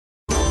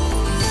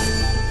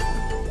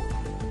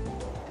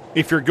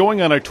If you're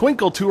going on a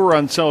twinkle tour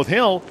on South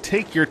Hill,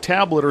 take your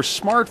tablet or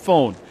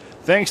smartphone.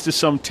 Thanks to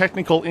some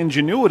technical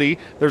ingenuity,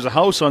 there's a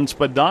house on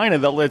Spadina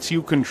that lets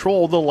you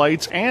control the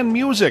lights and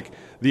music.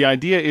 The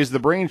idea is the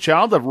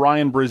brainchild of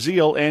Ryan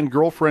Brazeal and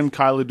girlfriend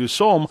Kyla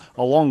Dusomme,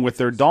 along with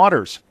their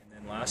daughters.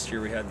 And then last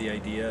year we had the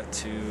idea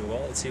to,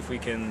 well, let's see if we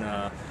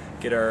can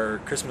get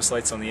our Christmas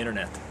lights on the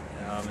internet,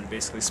 and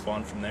basically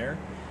spawn from there.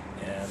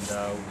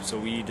 And so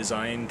we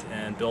designed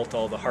and built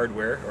all the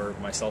hardware, or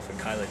myself and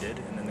Kyla did,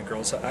 and then the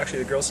girls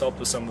helped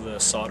with some of the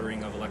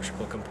soldering of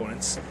electrical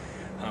components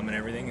and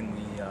everything, and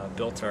we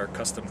built our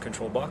custom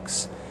control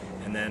box.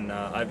 And then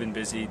I've been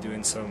busy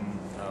doing some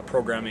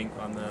programming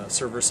on the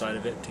server side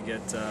of it to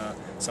get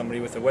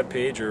somebody with a web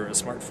page or a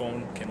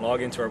smartphone can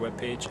log into our web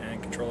page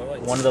and control our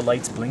lights. One of the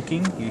lights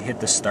blinking, you hit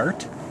the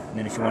start, and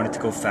then if you want it to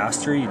go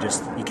faster, you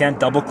can't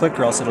double click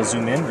or else it'll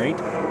zoom in, right?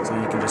 So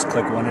you can just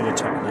click one at a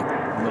time, like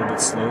a little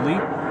bit slowly,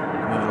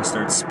 and then it'll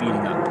start speeding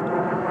up.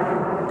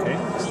 Okay,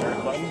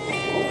 start button.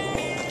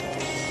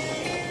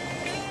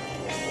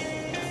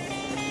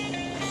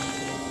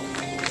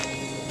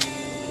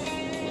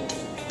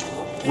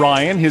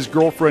 Ryan, his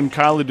girlfriend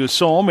Kyla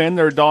Dusomme, and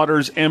their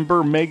daughters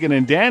Ember, Megan,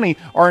 and Danny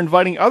are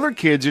inviting other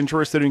kids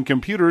interested in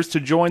computers to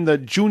join the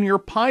Junior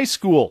PI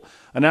School,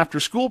 an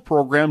after-school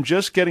program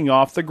just getting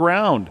off the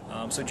ground.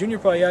 So Junior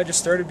PI, I just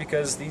started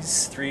because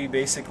these three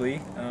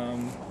basically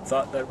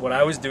thought that what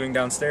I was doing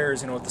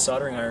downstairs, with the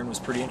soldering iron was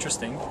pretty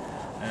interesting,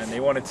 and they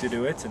wanted to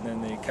do it, and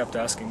then they kept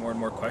asking more and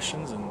more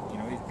questions, and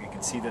you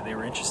could see that they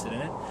were interested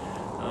in it.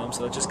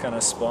 So that just kind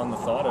of spawned the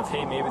thought of,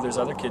 hey, maybe there's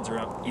other kids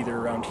either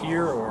around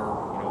here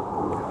or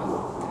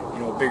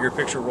a bigger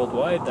picture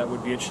worldwide that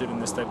would be interested in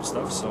this type of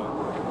stuff.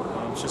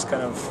 So it's just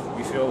kind of,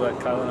 we feel that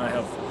Kyla and I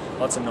have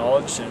lots of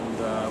knowledge,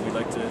 and we'd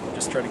like to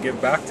just try to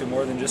give back to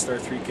more than just our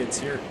three kids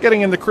here.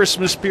 Getting in the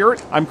Christmas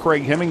spirit, I'm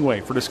Craig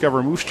Hemingway for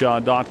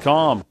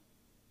DiscoverMooseJaw.com.